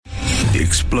the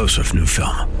explosive new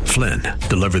film, Flynn,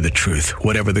 Deliver the Truth,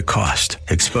 Whatever the Cost,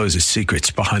 exposes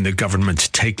secrets behind the government's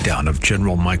takedown of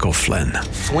General Michael Flynn.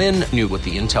 Flynn knew what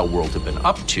the intel world had been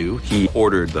up to. He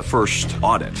ordered the first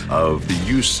audit of the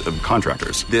use of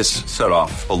contractors. This set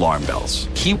off alarm bells.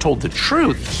 He told the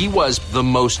truth. He was the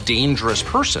most dangerous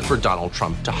person for Donald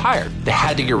Trump to hire. They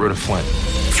had to get rid of Flynn.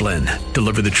 Flynn,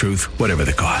 Deliver the Truth, Whatever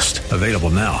the Cost. Available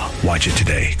now. Watch it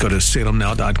today. Go to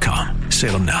salemnow.com.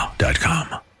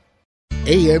 salemnow.com.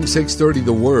 AM 630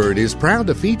 The Word is proud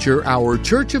to feature our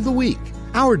Church of the Week.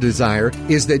 Our desire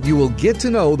is that you will get to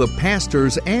know the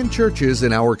pastors and churches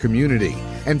in our community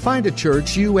and find a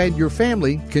church you and your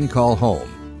family can call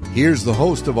home. Here's the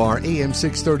host of our AM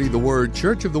 630 The Word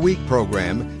Church of the Week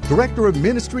program, Director of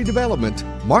Ministry Development,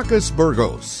 Marcus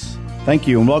Burgos. Thank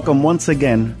you, and welcome once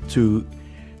again to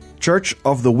Church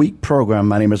of the Week program.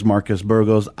 My name is Marcus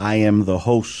Burgos. I am the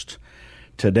host.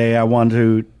 Today I want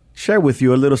to share with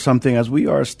you a little something as we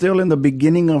are still in the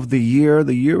beginning of the year.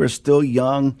 The year is still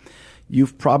young.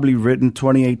 You've probably written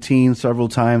 2018 several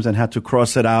times and had to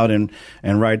cross it out and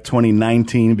write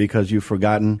 2019 because you've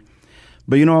forgotten.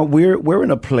 But you know what? We're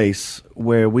in a place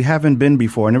where we haven't been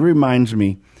before. And it reminds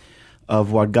me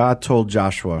of what God told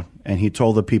Joshua. And he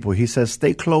told the people, he says,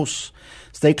 stay close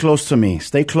to me,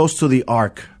 stay close to the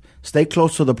ark, stay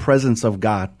close to the presence of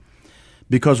God.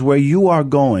 Because where you are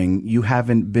going, you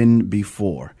haven't been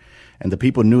before. And the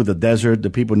people knew the desert. The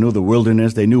people knew the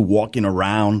wilderness. They knew walking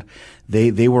around.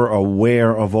 They were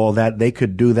aware of all that. They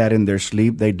could do that in their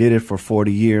sleep. They did it for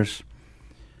 40 years.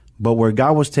 But where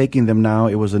God was taking them now,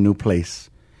 it was a new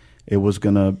place. It was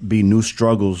going to be new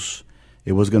struggles.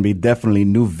 It was going to be definitely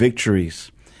new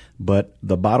victories. But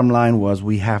the bottom line was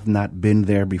we have not been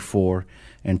there before.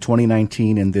 And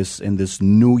 2019, in this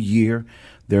new year,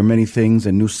 there are many things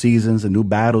and new seasons and new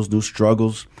battles, new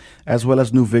struggles, as well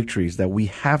as new victories that we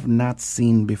have not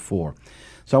seen before.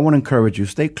 So I want to encourage you,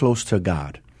 stay close to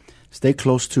God. Stay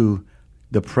close to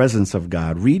the presence of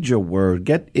God. Read your word.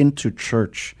 Get into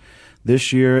church.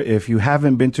 This year, if you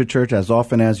haven't been to church as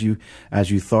often as you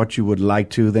thought you would like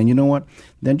to, then you know what?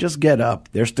 Then just get up.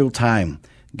 There's still time.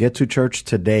 Get to church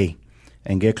today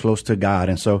and get close to God.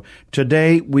 And so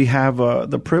today we have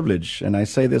the privilege, and I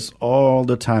say this all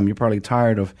the time. You're probably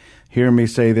tired of hearing me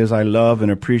say this. I love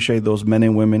and appreciate those men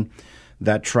and women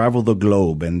that travel the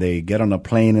globe, and they get on a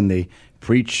plane and they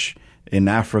preach in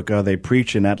Africa, they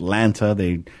preach in Atlanta,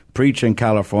 they preach in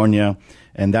California,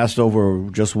 and that's over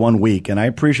just 1 week. And I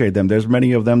appreciate them. There's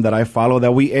many of them that I follow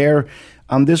that we air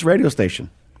on this radio station.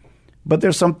 But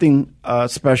there's something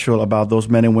special about those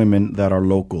men and women that are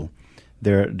local.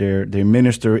 They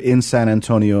minister in San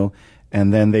Antonio,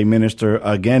 and then they minister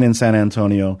again in San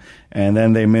Antonio, and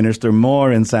then they minister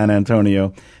more in San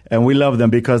Antonio. And we love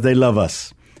them because they love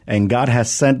us. And God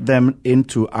has sent them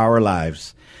into our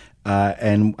lives.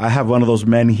 And I have one of those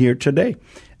men here today.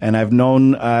 And I've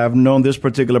known this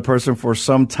particular person for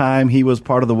some time. He was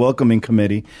part of the welcoming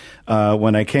committee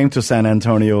when I came to San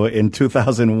Antonio in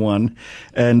 2001.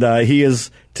 And he is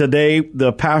today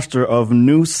the pastor of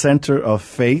New Center of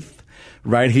Faith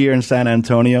right here in San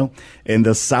Antonio, in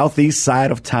the southeast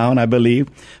side of town, I believe.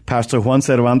 Pastor Juan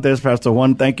Cervantes. Pastor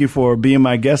Juan, thank you for being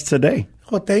my guest today.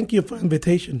 Oh, thank you for the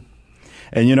invitation.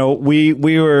 And, you know,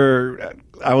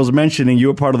 I was mentioning you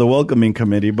were part of the welcoming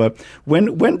committee, but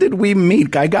when did we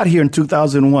meet? I got here in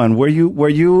 2001. Were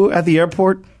you at the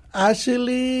airport?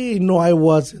 Actually, no, I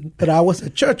wasn't, but I was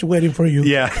at church waiting for you.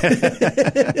 Yeah.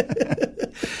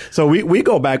 So we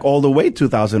go back all the way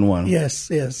 2001. Yes.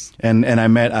 And I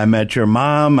met your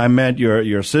mom, I met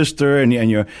your sister and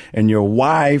your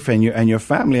wife and your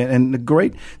family, and the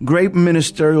great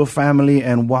ministerial family.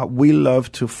 And what we love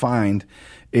to find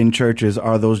in churches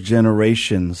are those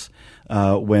generations.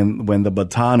 When the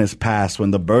baton is passed,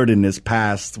 when the burden is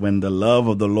passed, when the love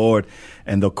of the Lord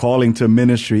and the calling to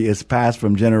ministry is passed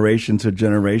from generation to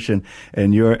generation,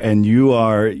 and you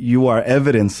are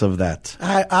evidence of that.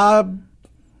 I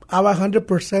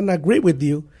 100% agree with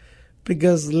you,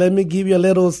 because let me give you a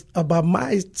little about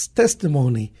my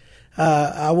testimony.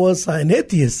 I was an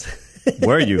atheist.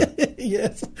 Were you?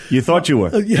 Yes. You thought you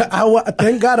were? Yeah.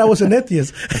 Thank God I was an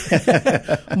atheist.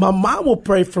 My mom would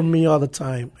pray for me all the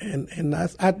time. And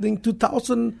I think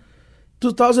 2000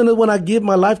 is when I gave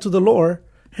my life to the Lord.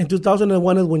 And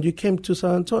 2001 is when you came to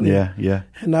San Antonio. Yeah.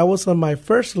 And I was on my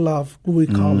first love, who we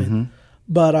call it.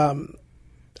 But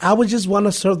I would just want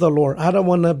to serve the Lord. I don't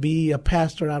want to be a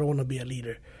pastor. I don't want to be a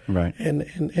leader. Right. And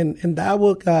that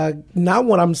would, now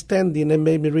when I'm standing, it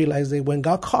made me realize that when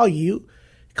God call you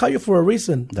for a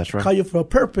reason. That's right. Call you for a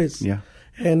purpose. Yeah.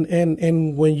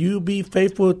 And when you be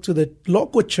faithful to the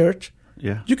local church,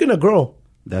 yeah, you're going to grow.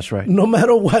 That's right. No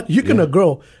matter what, you're going to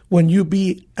grow when you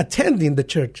be attending the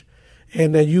church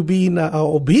and you being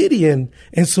obedient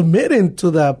and submitting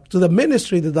to the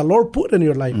ministry that the Lord put in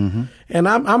your life. And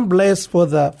I'm blessed for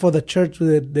the church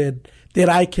that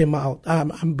I came out.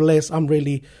 I'm blessed. I'm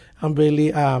really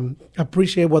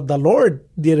appreciate what the Lord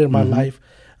did in my life.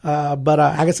 But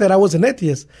like I said, I was an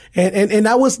atheist, and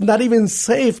I was not even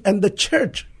safe in the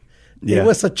church. Yeah. It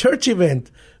was a church event.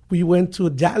 We went to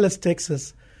Dallas,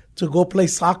 Texas, to go play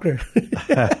soccer,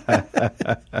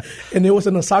 and it was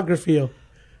in a soccer field.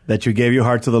 That you gave your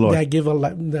heart to the Lord. I gave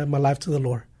my life to the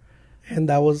Lord, and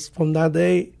that was from that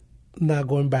day, not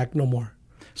going back no more.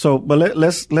 So, but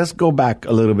let's go back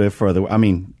a little bit further. I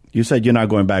mean, you said you're not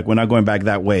going back. We're not going back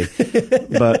that way,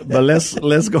 but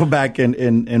let's go back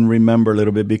and remember a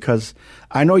little bit, because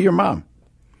I know your mom.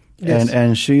 Yes.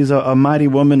 And she's a mighty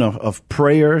woman of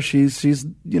prayer. She's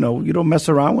you don't mess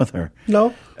around with her.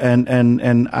 No.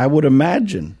 And I would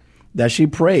imagine that she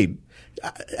prayed.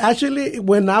 Actually,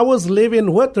 when I was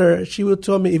living with her, she would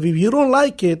tell me, if you don't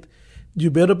like it, you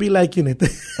better be liking it.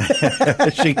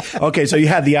 Okay, so you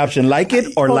had the option, like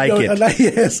it or like it.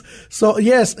 Yes. So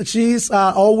yes, she's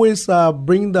always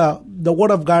bring the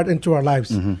word of God into our lives.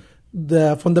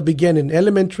 From the beginning,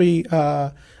 elementary.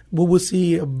 We will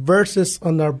see verses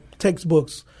on our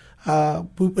textbooks.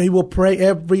 We will pray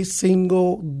every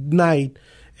single night.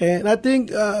 And I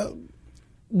think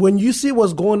when you see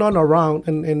what's going on around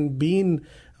and being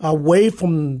away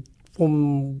from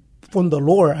the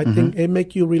Lord, I think it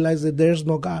makes you realize that there's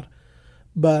no God.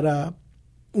 But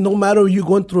no matter you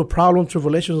going through a problem,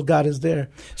 tribulations, God is there.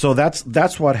 So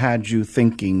that's what had you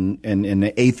thinking in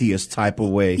an atheist type of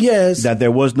way. Yes. That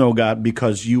there was no God,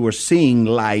 because you were seeing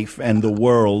life and the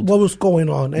world. What was going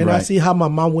on. And Right. I see how my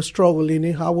mom was struggling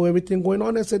and how everything going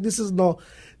on. I said, this is not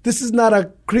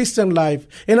a Christian life.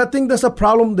 And I think that's a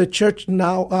problem the church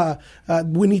now,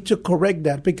 we need to correct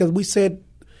that, because we said,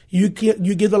 you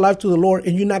give the life to the Lord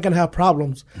and you're not going to have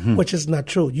problems, which is not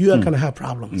true. You are going to have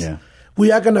problems. Yeah. We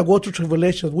are going to go through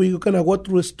tribulations. We are going to go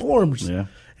through storms. Yeah.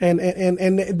 And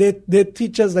they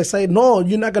teach us, they say, no,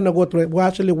 you're not going to go through it. Well,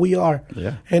 actually, we are.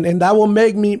 Yeah. And that will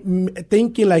make me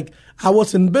thinking like I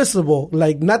was invisible,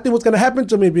 like nothing was going to happen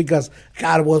to me because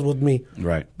God was with me.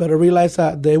 Right. But I realized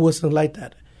that they wasn't like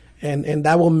that. And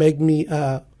that will make me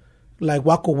like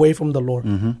walk away from the Lord.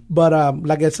 But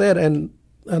like I said,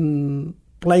 and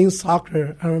playing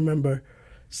soccer, I remember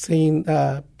seeing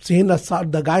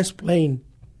the guys playing,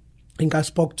 and God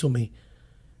spoke to me.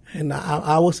 And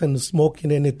I wasn't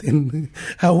smoking anything.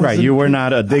 Right, you were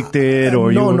not addicted,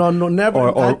 or no, never.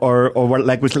 Or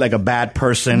like was like a bad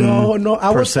person. No,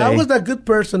 I was a good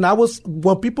person.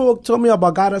 When people told me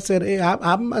about God, I said, "Hey,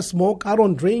 I'm a smoke. I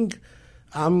don't drink.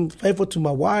 I'm faithful to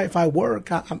my wife. I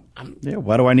work. Yeah,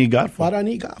 what do I need God for? What I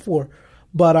need God for?"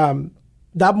 But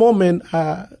that moment,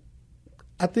 I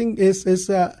think is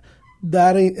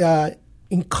that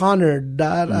encounter,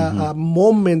 that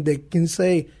moment that can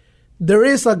say, there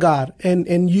is a God,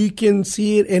 and you can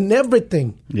see it in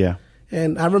everything. Yeah.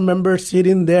 And I remember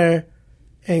sitting there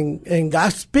and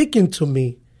God speaking to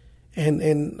me.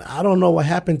 And I don't know what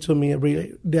happened to me.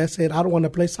 They said, I don't want to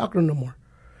play soccer no more,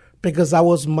 because that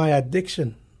was my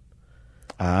addiction.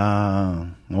 Ah,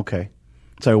 okay.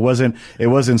 So it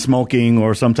wasn't smoking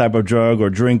or some type of drug or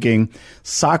drinking.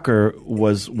 Soccer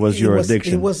was your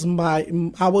addiction. It was my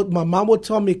mom would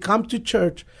tell me, come to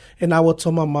church, and I would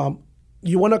tell my mom,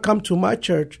 you want to come to my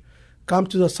church, come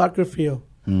to the soccer field.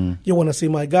 You want to see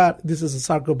my God? This is a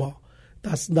soccer ball.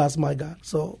 That's my God.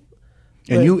 So,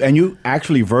 and you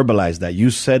actually verbalized that. You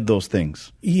said those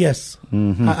things. Yes,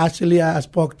 I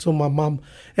spoke to my mom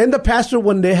and the pastor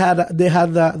when they had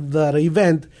the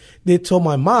event. They told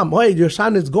my mom, "Hey, your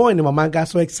son is going." And my mom got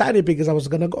so excited because I was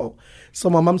gonna go. So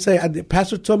my mom said, "The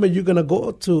pastor told me you're gonna go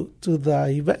to the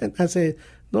event." I said,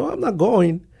 "No, I'm not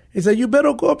going." He said, "You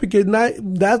better go because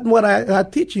that's what I'm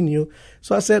teaching you."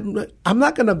 So I said, "I'm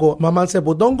not going to go." My mom said,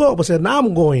 "Well, don't go." I said, "Now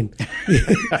I'm going."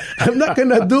 I'm not going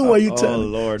to do what you tell me.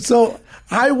 Lord. So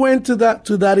I went to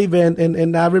that event,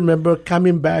 and I remember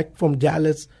coming back from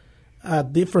Dallas,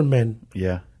 different men.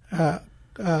 Yeah.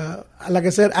 Like I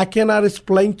said, I cannot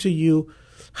explain to you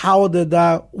how did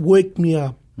that wake me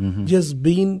up. Just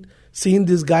seeing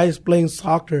these guys playing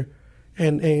soccer,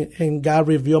 and God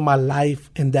revealed my life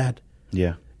in that.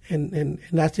 Yeah. And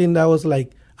I think that was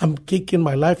like, I'm kicking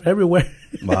my life everywhere.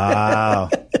 Wow.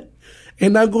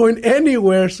 And not going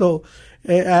anywhere. So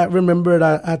I remember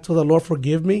that I told the Lord,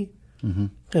 forgive me, and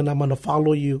I'm going to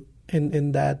follow you.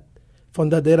 And that from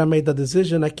that day I made the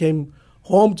decision. I came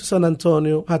home to San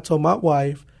Antonio. I told my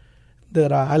wife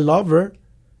that I love her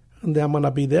and that I'm going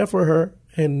to be there for her.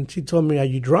 And she told me, are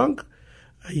you drunk?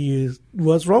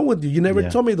 What's wrong with you? You never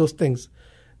told me those things.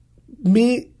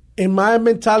 Me, in my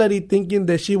mentality, thinking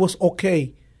that she was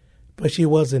okay, but she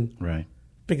wasn't. Right.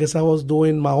 Because I was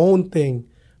doing my own thing,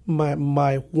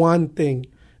 my one thing.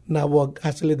 Now,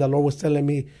 actually, the Lord was telling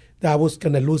me that I was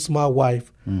going to lose my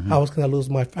wife. I was going to lose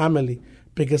my family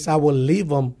because I will leave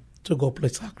them to go play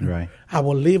soccer. Right. I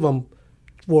will leave them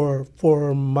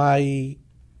for my,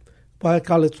 what I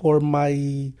call it, for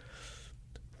my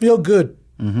feel good.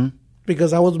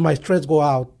 Because my stress go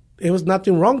out. It was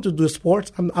nothing wrong to do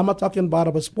sports. I'm not talking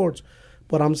about sports.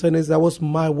 What I'm saying is that was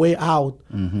my way out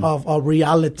of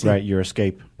reality. Right, your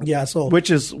escape. Yeah, so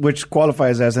which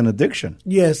qualifies as an addiction.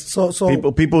 Yes, so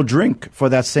people drink for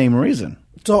that same reason.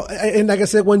 So, and like I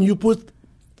said, when you put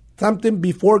something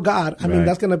before God, I mean,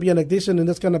 that's going to be an addiction and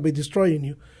that's going to be destroying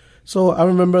you. So I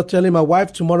remember telling my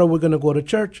wife, tomorrow we're going to go to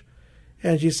church.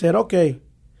 And she said, okay.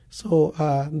 So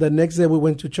the next day we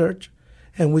went to church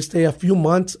and we stayed a few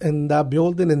months in that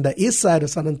building in the east side of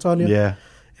San Antonio. Yeah.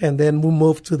 And then we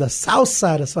moved to the south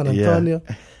side of San Antonio.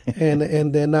 Yeah.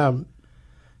 and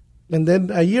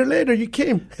then a year later you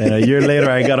came. And a year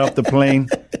later I got off the plane.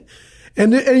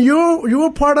 And you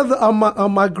were part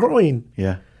of my growing.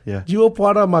 Yeah, yeah. You were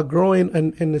part of my growing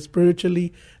and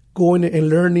spiritually going and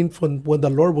learning from what the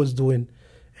Lord was doing.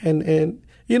 And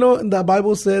you know, the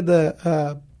Bible said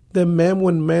the men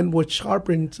when men were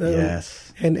sharpened.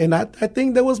 Yes. And I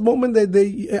think there was a moment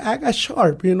that I got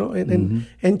sharp, you know,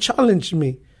 and challenged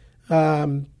me.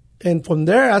 And from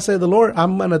there I said, the Lord,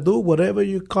 I'm going to do whatever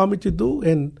you call me to do.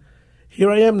 And here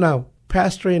I am now,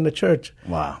 pastoring the church.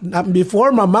 Wow. Now,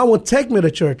 before, my mom would take me to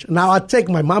church. Now I take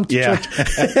my mom to church.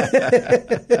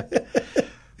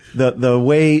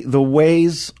 The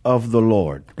ways of the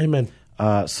Lord. Amen.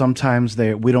 Sometimes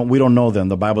we don't know them.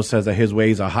 The Bible says that His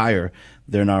ways are higher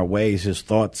than our ways, His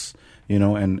thoughts, you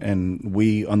know, and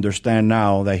we understand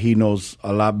now that He knows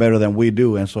a lot better than we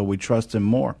do, and so we trust Him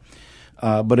more.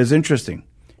 But it's interesting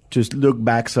to look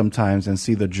back sometimes and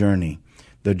see the journey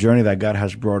that God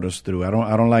has brought us through. I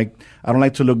don't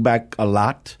like to look back a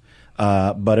lot,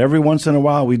 but every once in a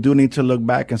while we do need to look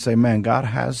back and say, man, God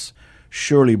has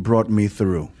surely brought me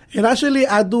through. And actually,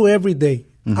 I do every day.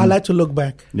 I like to look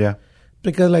back. Yeah.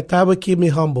 Because like that would keep me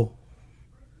humble.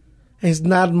 It's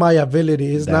not my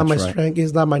ability. It's not my strength.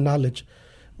 It's not my knowledge.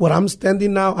 What I'm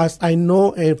standing now, as I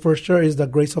know and for sure, is the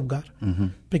grace of God.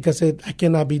 Because I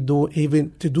cannot be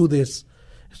even to do this,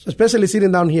 especially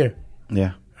sitting down here.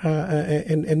 Yeah.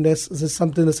 And that's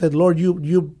something that said, Lord,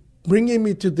 you bringing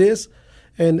me to this.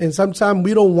 And sometimes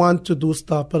we don't want to do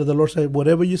stuff, but the Lord said,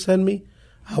 whatever you send me,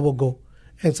 I will go.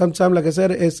 And sometimes, like I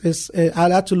said, I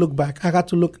have to look back. I got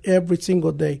to look every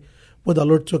single day where the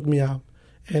Lord took me out.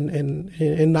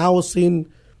 And now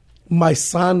seeing my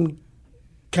son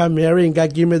come marry, and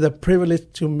God gave me the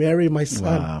privilege to marry my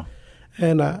son. Wow.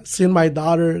 And seeing my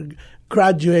daughter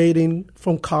graduating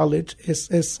from college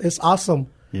is awesome.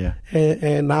 Yeah.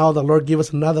 And now the Lord gave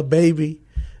us another baby.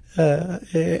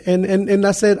 And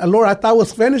I said, Lord, I thought it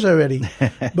was finished already.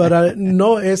 But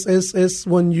no, it's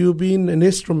when you being an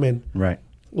instrument. Right.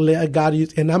 Let God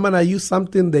use, and I'm going to use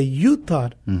something that you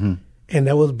taught. And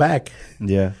that was back.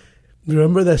 Yeah.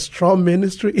 Remember the straw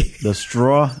ministry? The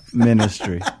straw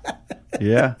ministry.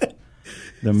 Yeah.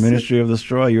 The ministry of the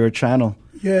straw. You're a channel.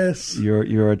 Yes.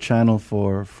 You're a channel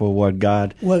for what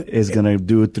God is going to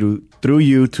do through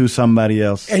you to somebody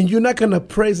else. And you're not going to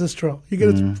praise the straw.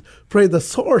 You're going to praise the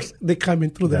source that coming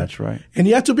through that. That's right. And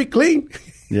you have to be clean.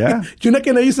 Yeah. You're not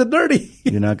going to use it dirty.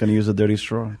 You're not going to use a dirty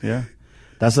straw. Yeah.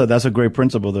 That's a great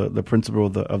principle, the principle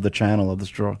of the channel of the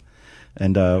straw.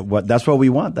 And that's what we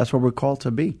want. That's what we're called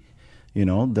to be. You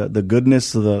know, the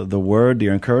goodness, the word, the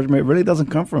encouragement, it really doesn't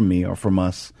come from me or from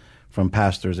us, from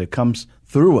pastors. It comes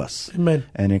through us. Amen.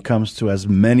 And it comes to as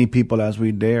many people as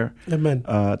we dare Amen.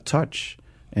 Touch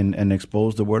and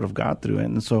expose the word of God through it.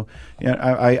 And so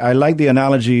I like the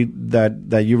analogy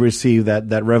that you received,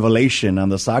 that revelation on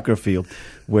the soccer field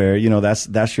where, you know,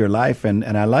 that's your life. And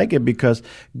I like it because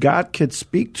God could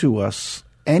speak to us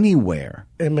anywhere.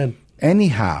 Amen.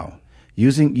 Anyhow,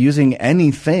 using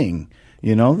anything.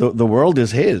 You know, the world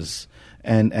is His,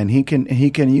 and He can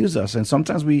use us. And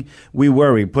sometimes we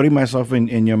worry. Putting myself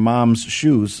in your mom's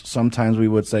shoes, sometimes we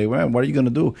would say, well, what are you going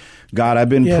to do? God, I've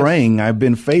been praying, I've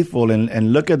been faithful,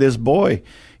 and look at this boy.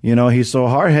 You know, he's so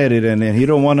hard-headed, and he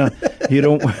don't want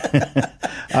to.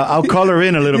 I'll color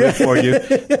in a little bit for you.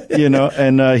 You know,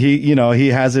 and he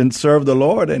hasn't served the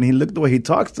Lord, and he looked the way he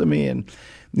talks to me, and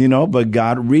but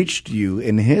God reached you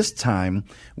in His time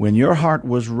when your heart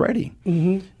was ready.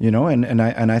 And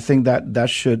I think that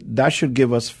should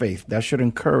give us faith. That should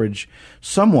encourage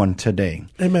someone today.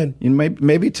 Amen.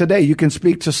 Maybe today you can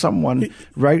speak to someone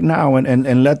right now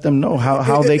and let them know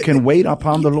how they can wait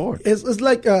upon the Lord. It's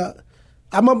like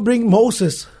I'm gonna bring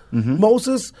Moses.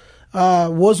 Moses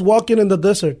was walking in the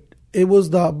desert. It was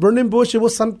the burning bush. It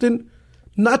was something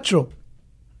natural,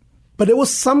 but it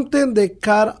was something that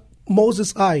caught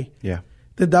Moses' eye. Yeah,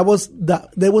 that was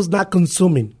not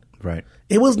consuming. Right.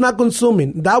 It was not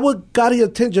consuming. That what got his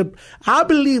attention. I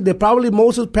believe that probably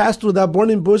Moses passed through that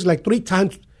burning bush like 3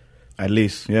 times. At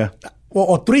least, yeah.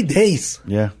 Or 3 days.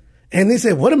 Yeah. And he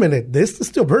said, wait a minute, this is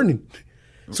still burning.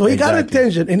 So he got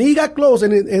attention, and he got close,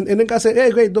 and then God said,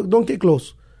 hey, don't get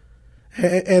close.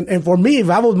 And for me, if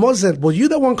I was Moses, said, well, you're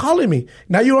the one calling me.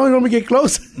 Now you don't want me to get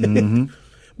close.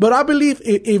 But I believe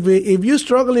if you're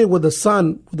struggling with the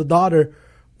son, with the daughter,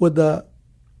 with the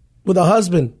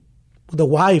husband, with the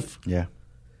wife, yeah,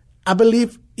 I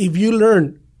believe if you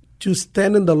learn to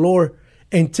stand in the Lord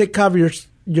and take off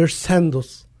your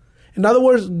sandals. In other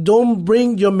words, don't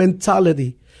bring your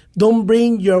mentality. Don't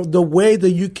bring the way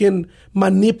that you can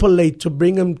manipulate to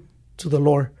bring them to the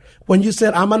Lord. When you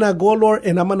said, I'm going to go, Lord,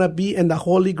 and I'm going to be in the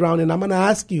holy ground, and I'm going to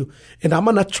ask you, and I'm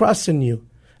going to trust in you,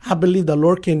 I believe the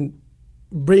Lord can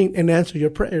bring and answer your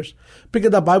prayers.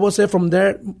 Because the Bible said from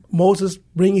there, Moses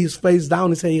bring his face down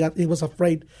and said he was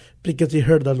afraid because he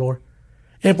heard the Lord.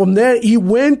 And from there, he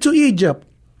went to Egypt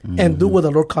and do what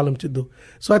the Lord called him to do.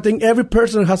 So I think every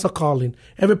person has a calling.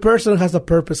 Every person has a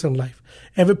purpose in life.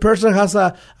 Every person has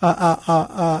a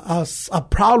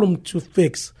problem to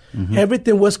fix.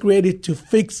 Everything was created to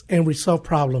fix and resolve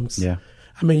problems. Yeah.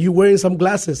 I mean, you're wearing some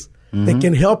glasses that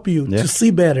can help you to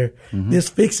see better. This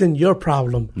fixing your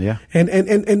problem. Yeah. And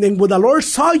then when the Lord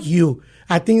saw you,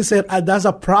 I think he said, that's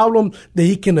a problem that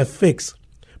he can fix.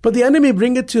 But the enemy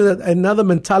bring it to another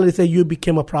mentality that you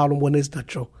became a problem when it's not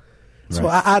true. So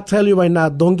I tell you right now,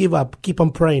 don't give up. Keep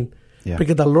on praying. Yeah.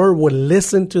 Because the Lord will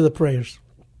listen to the prayers.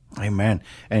 Amen.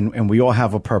 And we all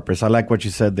have a purpose. I like what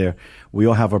you said there. We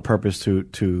all have a purpose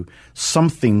to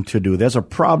something to do. There's a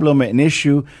problem, an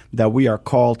issue that we are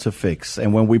called to fix.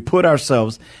 And when we put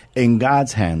ourselves in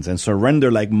God's hands and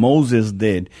surrender like Moses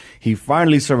did, he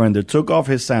finally surrendered, took off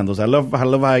his sandals. I love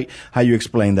how you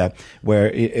explain that, where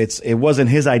it wasn't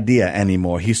his idea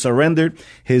anymore. He surrendered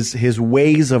his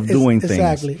ways of doing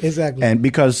things. Exactly. And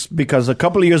because a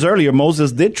couple of years earlier,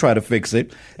 Moses did try to fix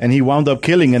it, and he wound up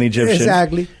killing an Egyptian.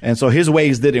 Exactly. And so his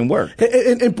ways didn't work.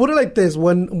 And put it like this: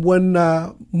 when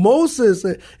Moses,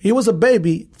 he was a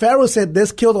baby, Pharaoh said,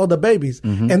 "Let's kill all the babies,"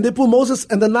 and they put Moses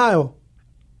in the Nile.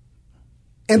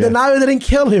 And the Nile didn't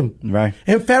kill him. Right.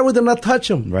 And Pharaoh did not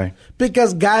touch him. Right.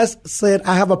 Because God said,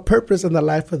 I have a purpose in the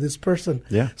life of this person.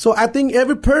 Yeah. So I think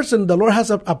every person, the Lord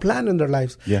has a plan in their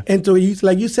lives. Yeah. And so,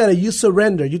 like you said, you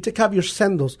surrender. You take off your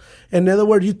sandals. In other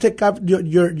words, you take off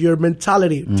your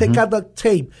mentality. Take out the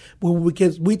tape.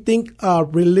 Because we think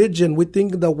religion, we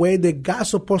think the way that God's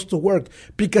supposed to work.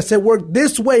 Because it worked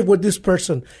this way with this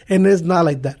person. And it's not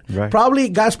like that. Right. Probably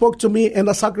God spoke to me in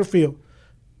the soccer field.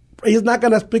 He's not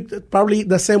going to speak probably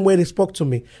the same way he spoke to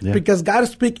me. Yeah. Because God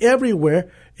speaks everywhere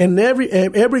and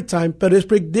every time, but he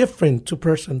speaks different to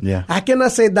person. Yeah. I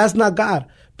cannot say that's not God,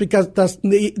 because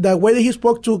the way that he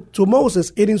spoke to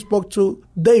Moses, he didn't spoke to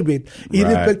David. He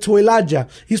didn't speak to Elijah.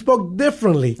 He spoke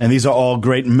differently. And these are all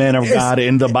great men of God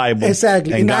in the Bible.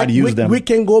 Exactly. And God used them. We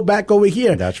can go back over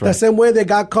here. That's right. The same way that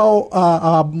God called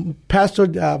Pastor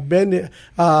Ben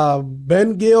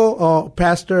Gill or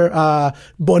Pastor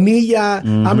Bonilla.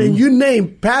 I mean, you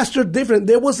name pastor different.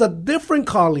 There was a different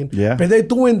calling. Yeah. But they're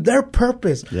doing their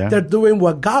purpose. Yeah. They're doing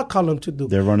what God called them to do.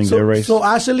 They're running their race. So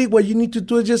actually what you need to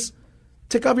do is just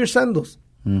take off your sandals.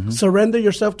 Surrender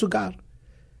yourself to God.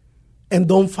 And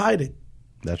don't fight it.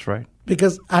 That's right.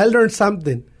 Because I learned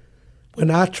something. When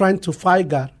I'm trying to fight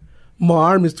God, my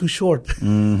arm is too short.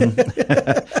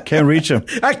 Can't reach him.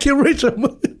 I can't reach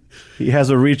him. He has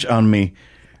a reach on me.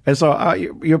 And so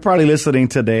you're probably listening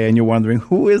today and you're wondering,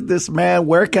 who is this man?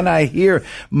 Where can I hear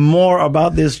more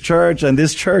about this church? And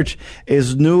this church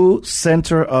is New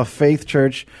Center of Faith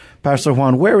Church. Pastor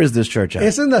Juan, where is this church at?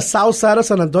 It's in the south side of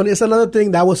San Antonio. It's another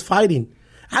thing that I was fighting.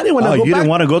 I didn't want to go back. You didn't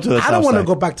want to go to the south side. I don't want to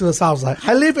go back to the south side.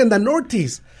 I live in the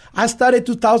northeast. I started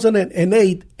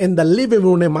 2008 in the living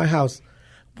room in my house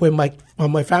with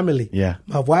my family. Yeah.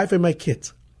 My wife and my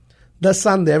kids. That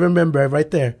Sunday, I remember right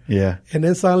there. Yeah. And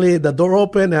then suddenly the door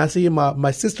opened and I see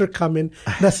my sister coming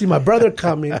and I see my brother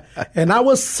coming. And I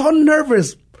was so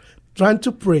nervous trying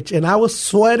to preach and I was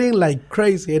sweating like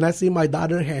crazy. And I see my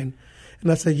daughter's hand.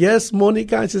 And I said, yes,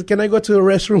 Monica. And she said, can I go to the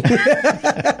restroom?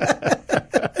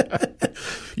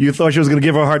 You thought she was going to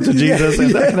give her heart to Jesus, and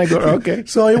then I go, okay.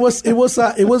 So it was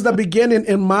the beginning.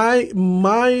 And my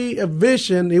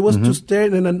vision, it was to stay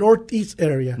in the northeast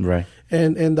area. Right.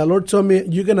 And the Lord told me,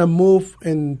 you're gonna move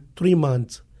in 3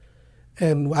 months.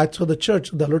 And I told the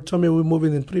church, the Lord told me we're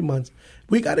moving in 3 months.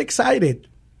 We got excited.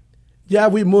 Yeah,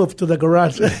 we moved to the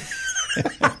garage.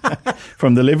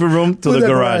 From the living room to the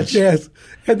garage. Yes.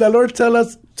 And the Lord tell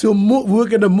us to move. We're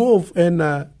going to move. And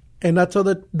I told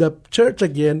the church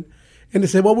again. And they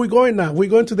said, well, we're going now. We're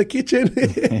going to the kitchen.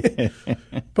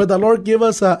 But the Lord gave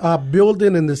us a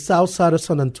building in the south side of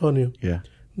San Antonio. Yeah.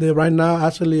 Right now,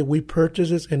 actually, we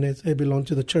purchased it, and it belongs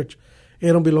to the church.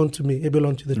 It don't belong to me. It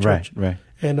belongs to the church. Right.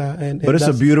 But it's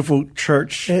a beautiful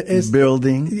church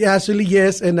building. Actually,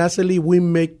 yes. And actually, we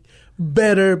make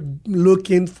better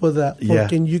looking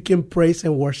you can praise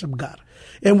and worship God.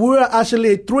 And we're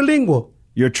actually trilingual.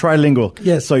 You're trilingual.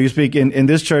 Yes. So you speak in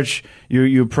this church,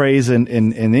 you praise in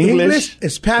English,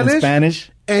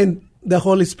 Spanish, and the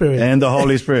Holy Spirit. And the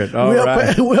Holy Spirit. All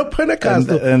right. We're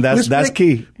Pentecostal. And that's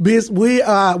key. Because we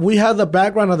have the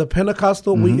background of the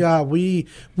Pentecostal. We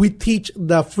teach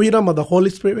the freedom of the Holy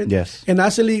Spirit. Yes. And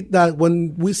actually, that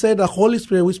when we say the Holy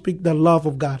Spirit, we speak the love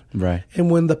of God. Right.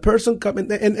 And when the person comes,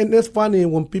 and it's funny,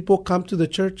 when people come to the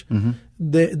church,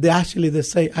 they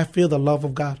say, I feel the love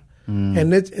of God.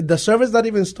 And the service not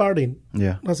even starting.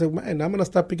 Yeah. I said, man, I'm going to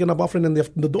start picking up offering in the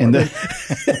door.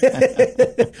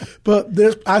 But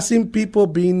I've seen people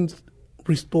being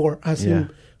restored. I've seen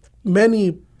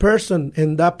many person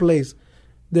in that place,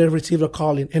 they received a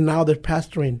calling, and now they're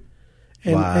pastoring.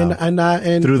 And, wow.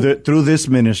 and through this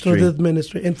ministry. Through this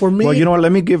ministry. And for me, well, you know what?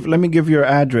 Let me give your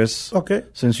address. Okay.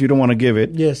 Since you don't want to give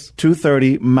it. Yes.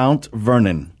 230 Mount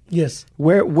Vernon. Yes.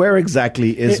 Where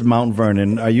exactly is Mount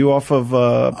Vernon? Are you off of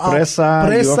Presa?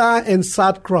 Presa and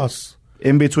South Cross.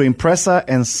 In between Presa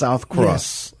and South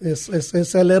Cross. Yes.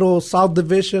 It's a little South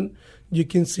Division. You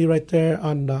can see right there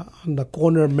on the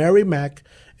corner of Merrimack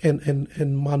and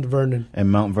Mount Vernon. And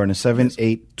Mount Vernon,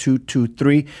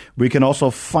 78223. We can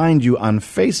also find you on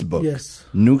Facebook. Yes.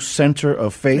 New Center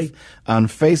of Faith on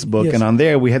Facebook. Yes. And on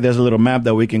there, there's a little map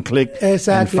that we can click and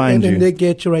find you. And they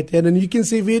get you right there. And you can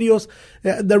see videos.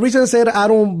 The reason I said I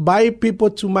don't invite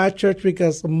people to my church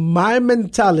because my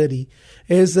mentality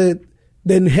is that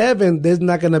in heaven, there's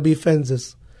not going to be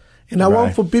fences. And I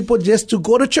want for people just to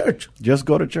go to church. Just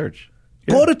go to church.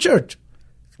 Yeah. Go to church.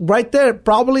 Right there,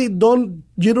 you don't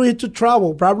need to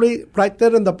travel. Probably right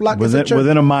there in the block is a church.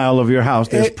 Within a mile of your house,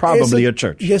 there's probably a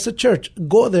church. Yes, a church.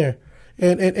 Go there.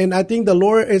 And I think the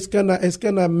Lord is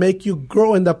gonna make you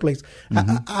grow in that place.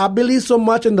 I believe so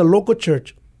much in the local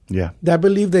church. Yeah. That I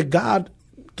believe that God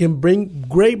can bring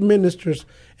great ministers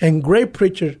and great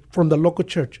preachers from the local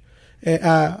church.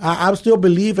 I still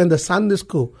believe in the Sunday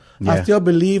school. Yeah. I still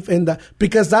believe in that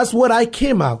because that's what I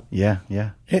came out. Yeah.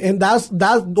 And that's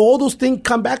all those things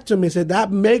come back to me. Say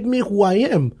that make me who I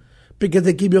am because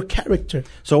they give you a character.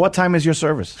 So what time is your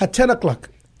service? At 10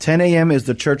 o'clock. 10 a.m. is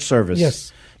the church service.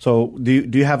 Yes. So do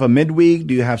you have a midweek?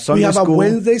 Do you have Sunday school? We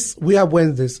have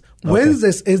Wednesdays. Okay.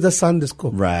 Wednesdays is the Sunday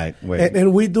school. Right.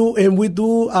 And we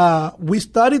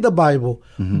study the Bible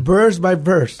verse by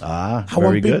verse. I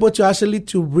want people to actually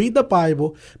to read the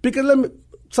Bible because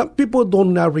some people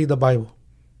don't not read the Bible.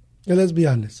 And let's be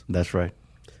honest. That's right.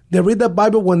 They read the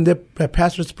Bible when the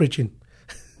pastor's preaching.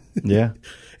 Yeah.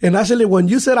 And actually, when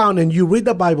you sit down and you read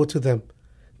the Bible to them,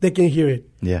 they can hear it.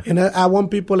 Yeah. And I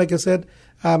want people, like I said,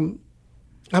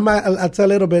 I'll tell a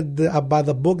little bit about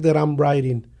the book that I'm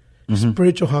writing,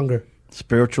 Spiritual Hunger.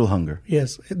 Spiritual Hunger.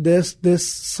 Yes. There's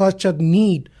such a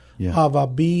need of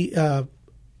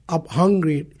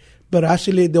hungry, but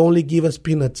actually they only give us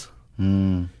peanuts.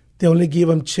 They only give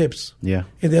them chips. Yeah.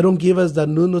 And they don't give us the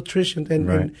new nutrition.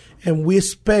 And we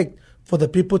expect for the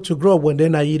people to grow when they're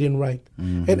not eating right.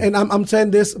 And I'm saying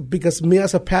this because me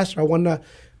as a pastor, I want the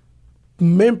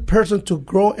main person to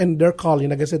grow in their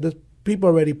calling. Like I said, there's people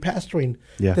already pastoring.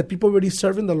 Yeah. The people already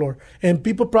serving the Lord. And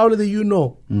people probably that you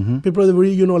know. People that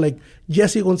really like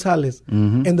Jesse Gonzalez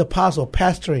and the apostle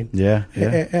pastoring. Yeah.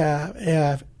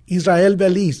 Israel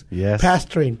Belize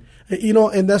pastoring.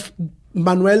 And that's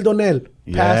Manuel Donnell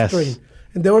pastoring.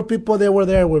 And there were people that were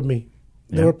there with me.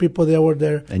 There were people that were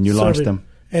there. And you serving. launched them.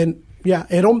 And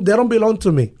they don't belong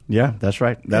to me. Yeah, that's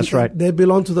right. That's right. They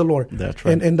belong to the Lord. That's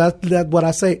right. And that's what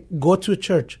I say. Go to a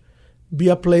church, be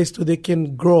a place where they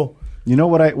can grow. You know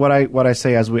what I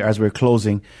say as we're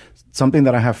closing, something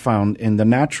that I have found in the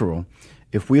natural,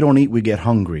 if we don't eat, we get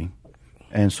hungry,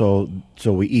 and so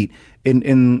we eat.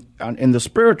 In the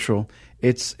spiritual,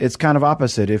 it's kind of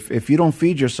opposite. If you don't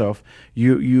feed yourself,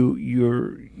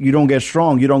 you don't get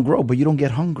strong, you don't grow, but you don't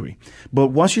get hungry. But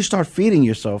once you start feeding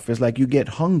yourself, it's like you get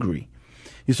hungry.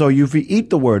 So if you eat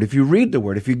the word, if you read the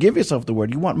word, if you give yourself the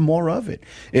word, you want more of it.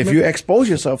 If you expose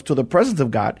yourself to the presence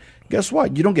of God, guess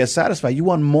what? You don't get satisfied. You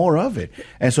want more of it.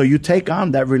 And so you take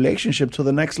on that relationship to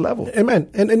the next level. Amen.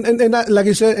 And like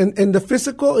I said, in the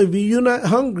physical, if you're not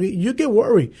hungry, you get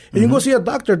worried. And you go see a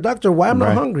doctor, why I'm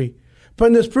not hungry? But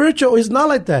in the spiritual, it's not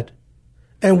like that.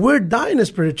 And we're dying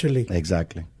spiritually.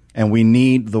 Exactly. And we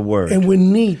need the word. And we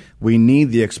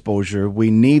need the exposure.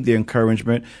 We need the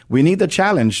encouragement. We need the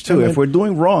challenge, too. Amen. If we're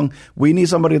doing wrong, we need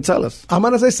somebody to tell us. I'm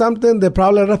going to say something that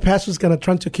probably other pastors going to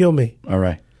try to kill me. All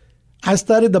right. I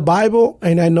studied the Bible,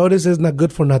 and I noticed it's not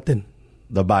good for nothing.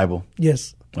 The Bible?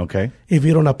 Yes. Okay. If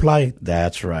you don't apply it.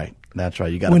 That's right. That's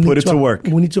right. You got to put it to work.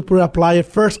 We need to apply it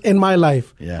first in my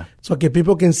life. Yeah. So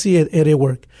people can see it at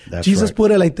work. That's Jesus right.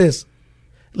 put it like this.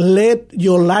 Let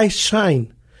your light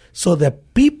shine so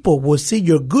that people will see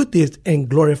your good deeds and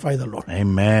glorify the Lord.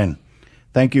 Amen.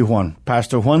 Thank you, Juan.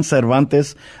 Pastor Juan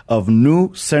Cervantes of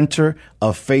New Center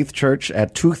of Faith Church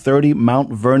at 230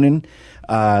 Mount Vernon,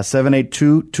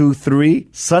 78223,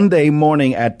 Sunday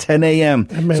morning at 10 a.m.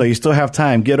 Amen. So you still have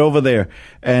time. Get over there.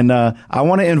 And I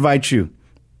want to invite you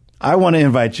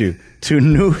to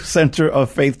New Center of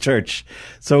Faith Church.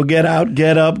 So get out,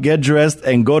 get up, get dressed,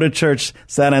 and go to church,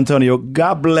 San Antonio.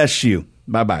 God bless you.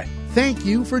 Bye-bye. Thank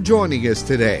you for joining us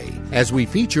today as we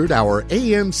featured our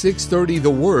AM 630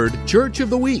 The Word Church of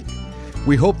the Week.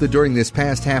 We hope that during this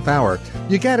past half hour,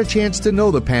 you got a chance to know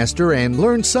the pastor and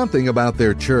learn something about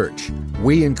their church.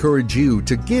 We encourage you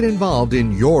to get involved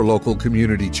in your local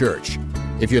community church.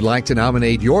 If you'd like to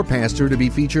nominate your pastor to be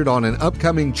featured on an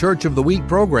upcoming Church of the Week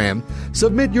program,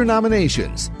 submit your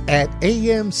nominations at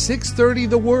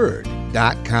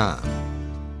am630theword.com.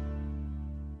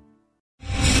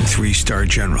 3-star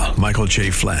General Michael J.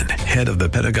 Flynn, head of the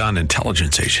Pentagon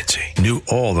Intelligence Agency, knew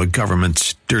all the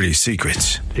government's dirty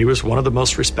secrets. He was one of the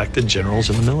most respected generals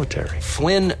in the military.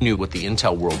 Flynn knew what the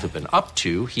intel world had been up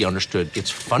to. He understood its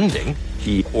funding.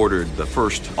 He ordered the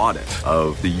first audit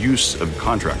of the use of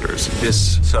contractors.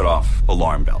 This set off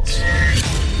alarm bells.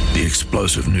 The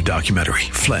explosive new documentary,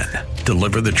 Flynn,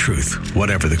 Deliver the Truth,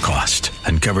 Whatever the Cost,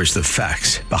 uncovers the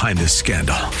facts behind this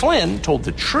scandal. Flynn told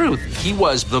the truth. He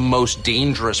was the most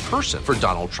dangerous person for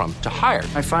Donald Trump to hire.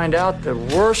 I find out the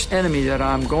worst enemy that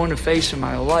I'm going to face in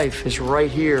my life is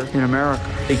right here in America.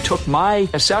 They took my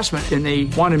assessment and they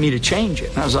wanted me to change it.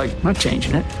 And I was like, I'm not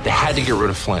changing it. They had to get rid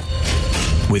of Flynn.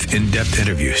 With in-depth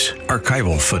interviews,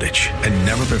 archival footage, and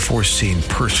never-before-seen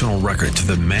personal records of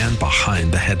the man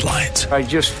behind the headlines. I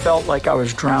just felt like I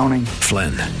was drowning.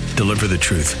 Flynn, Deliver the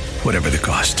Truth, Whatever the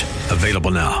Cost.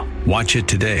 Available now. Watch it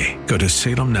today. Go to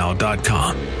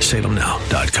salemnow.com.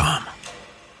 salemnow.com.